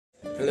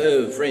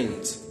Hello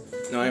friends,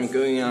 now I'm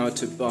going out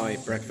to buy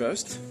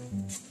breakfast.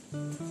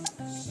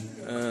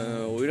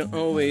 We don't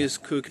always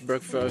cook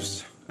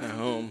breakfast at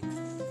home.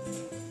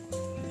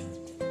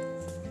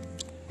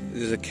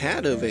 There's a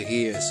cat over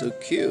here, so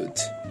cute.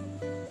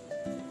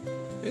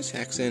 It's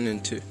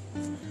accident to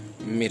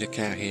meet a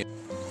cat here.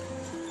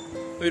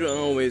 We don't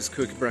always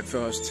cook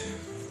breakfast,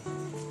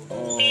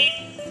 or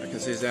I can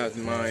say that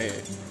my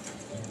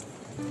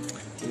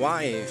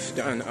wife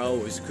doesn't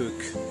always cook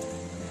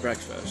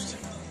breakfast.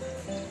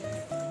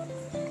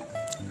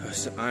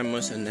 I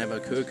must never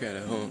cook at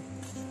home.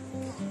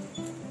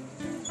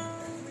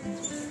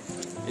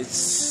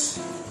 It's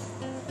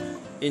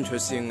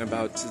interesting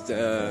about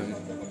the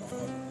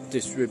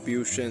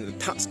distribution, the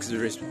task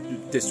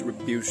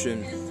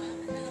distribution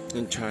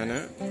in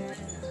China.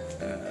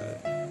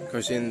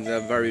 Because in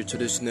the very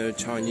traditional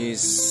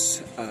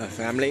Chinese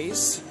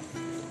families,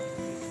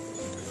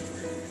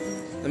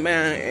 the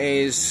man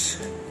is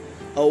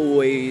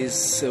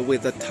always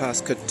with the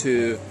task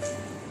to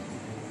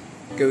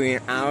going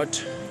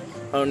out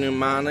earning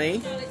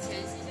money,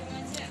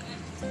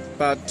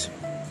 but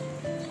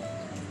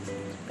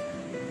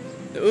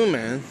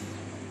the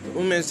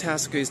woman's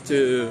task is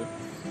to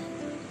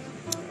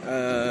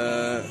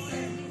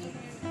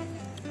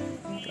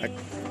like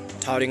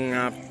tidying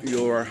up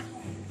your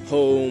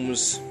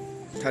homes,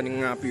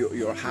 tidying up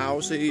your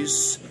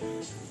houses,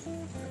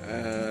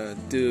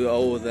 do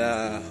all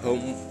the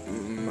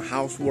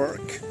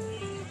housework,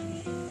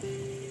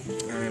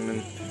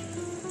 and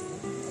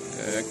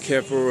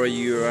care for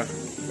your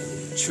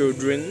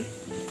children.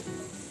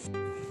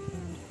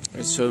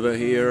 It's over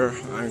here.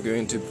 I'm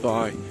going to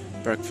buy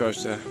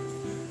breakfast at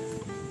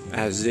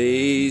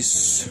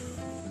this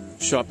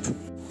shop.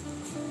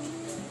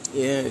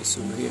 Yeah, it's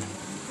over here.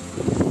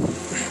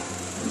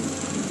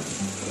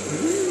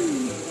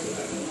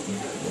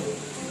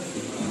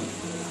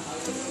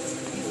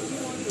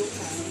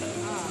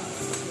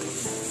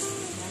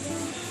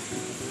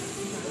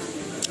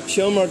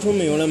小妹出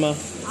没有了吗？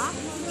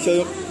小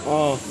友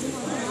哦。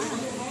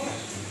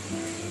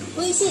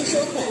微信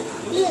收款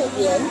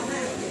6元。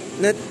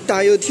那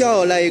大油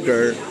条来一根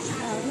儿。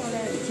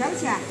钱不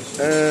钱？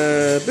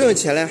不用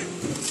钱了。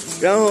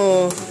然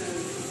后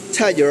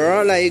菜卷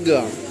儿来一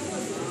个，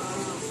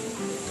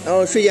然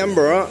后水煎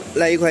包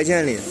来1块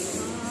钱的，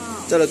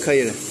这都可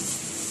以了。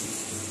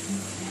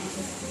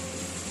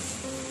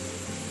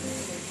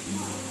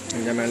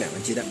人家买2个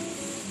鸡蛋。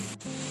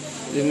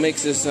It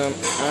makes some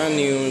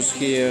onions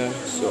here,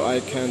 so I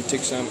can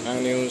take some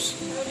onions.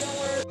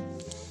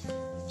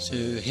 So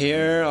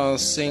here are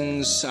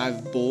things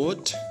I've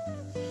bought.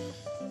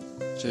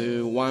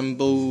 So 1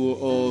 bowl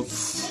of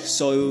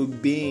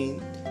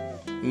soybean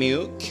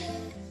milk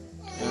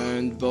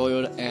and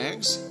boiled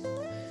eggs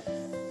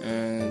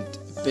and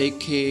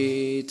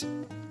baked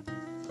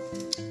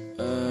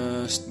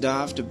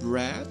stuffed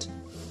bread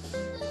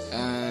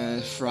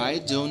and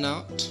fried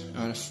donut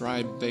and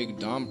fried baked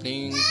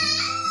dumpling.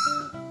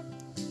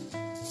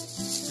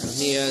 And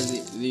here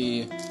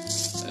the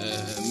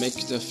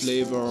make the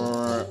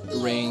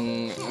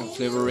flavoring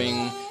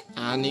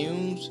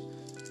onions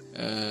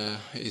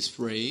is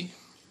free.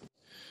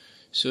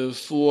 So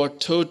for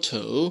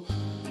total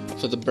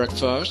for the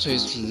breakfast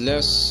is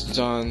less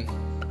than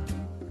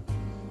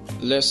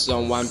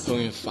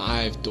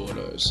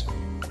 $1.5.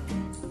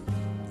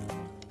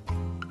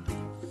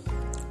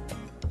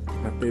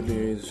 My baby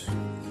is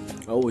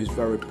always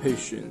very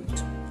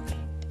patient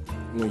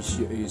when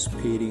she is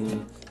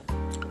peeling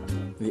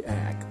the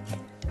egg.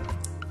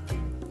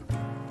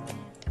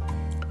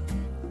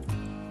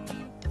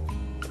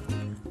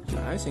 So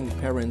I think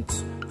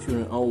parents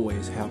shouldn't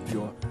always help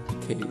your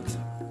kids.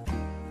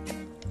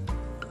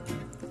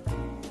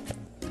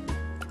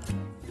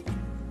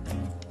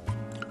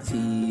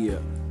 The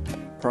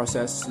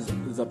process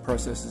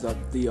that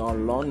they are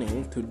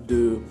learning to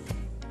do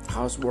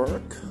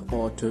housework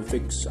or to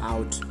fix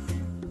out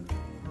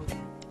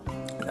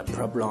the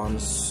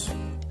problems,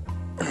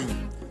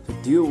 to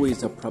deal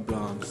with the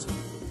problems,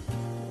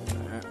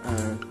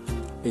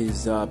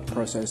 is a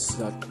process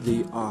that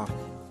they are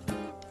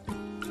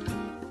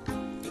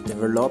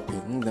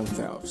developing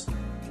themselves.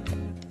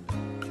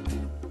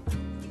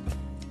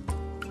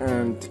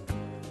 And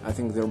I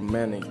think there are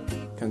many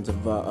kinds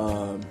of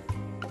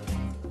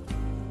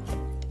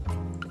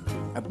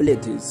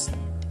abilities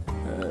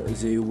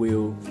they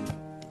will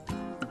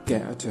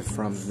get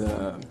from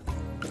the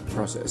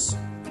process.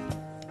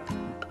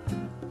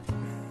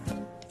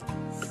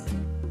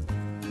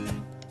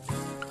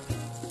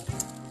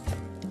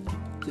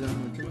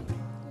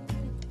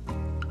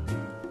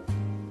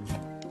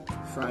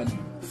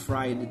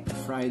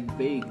 Fried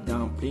baked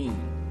dumpling.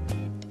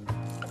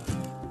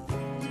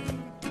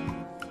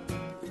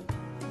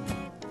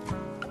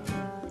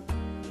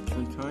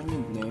 The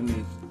Chinese name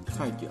is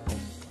菜饺，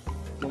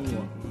中文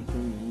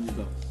名字叫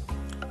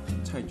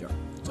菜饺，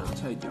炸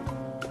菜饺。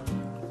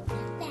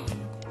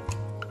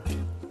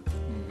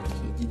小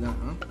鸡蛋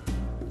啊。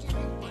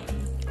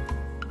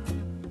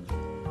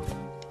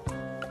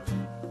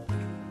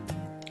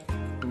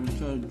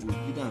这是煮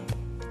鸡蛋。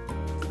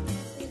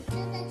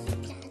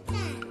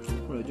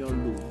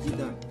卤鸡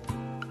蛋。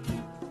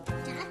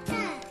炸蛋。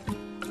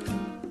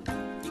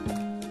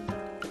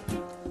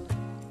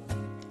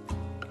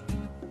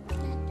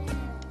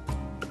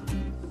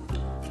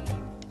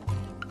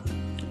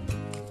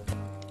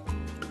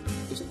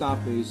The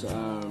stuff is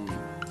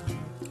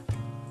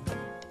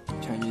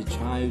Chinese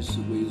chives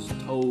with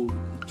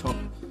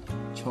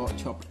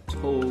chopped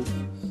tofu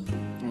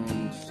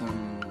and some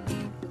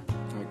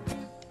like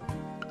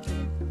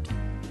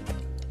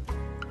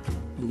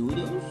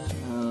noodles.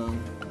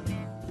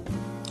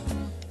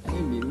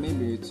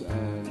 Maybe it's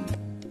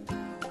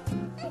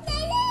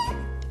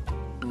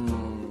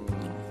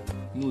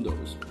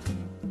noodles.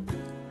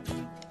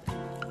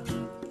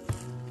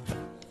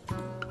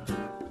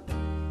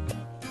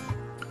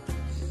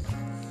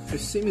 It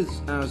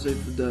seems as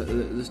if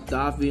the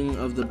stuffing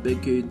of the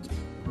baked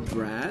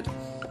bread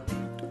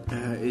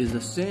is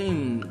the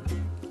same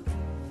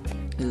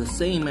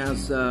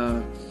as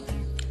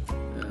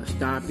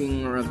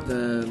stuffing of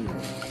the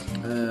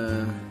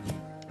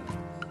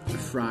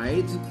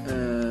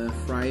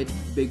fried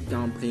big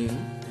dumpling.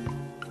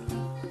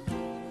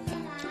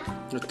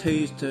 The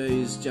taste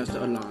is just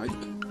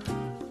alike.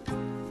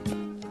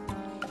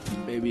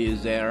 Baby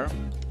is there.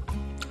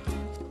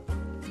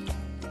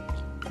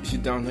 She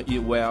doesn't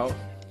eat well.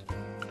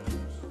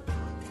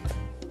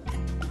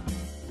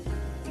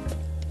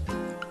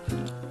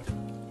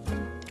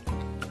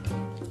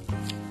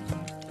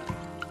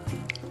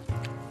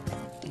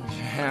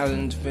 She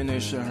hasn't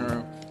finished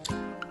her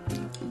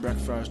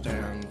breakfast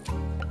and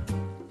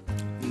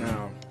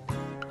now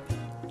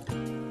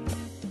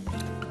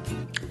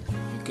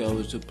she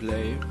goes to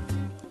play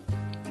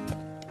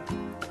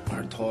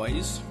her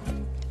toys.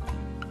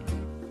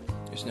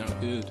 It's not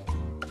good.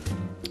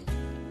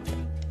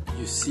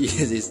 You see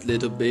this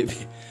little baby,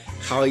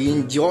 how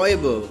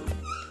enjoyable,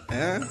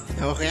 huh?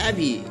 How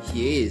happy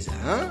he is,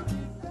 huh?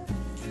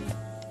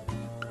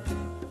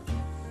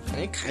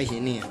 很开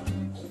心呢，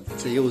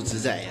自由自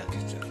在呀，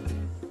这。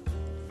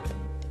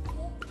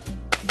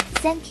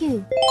Thank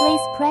you.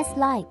 Please press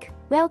like.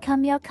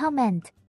 Welcome your comment.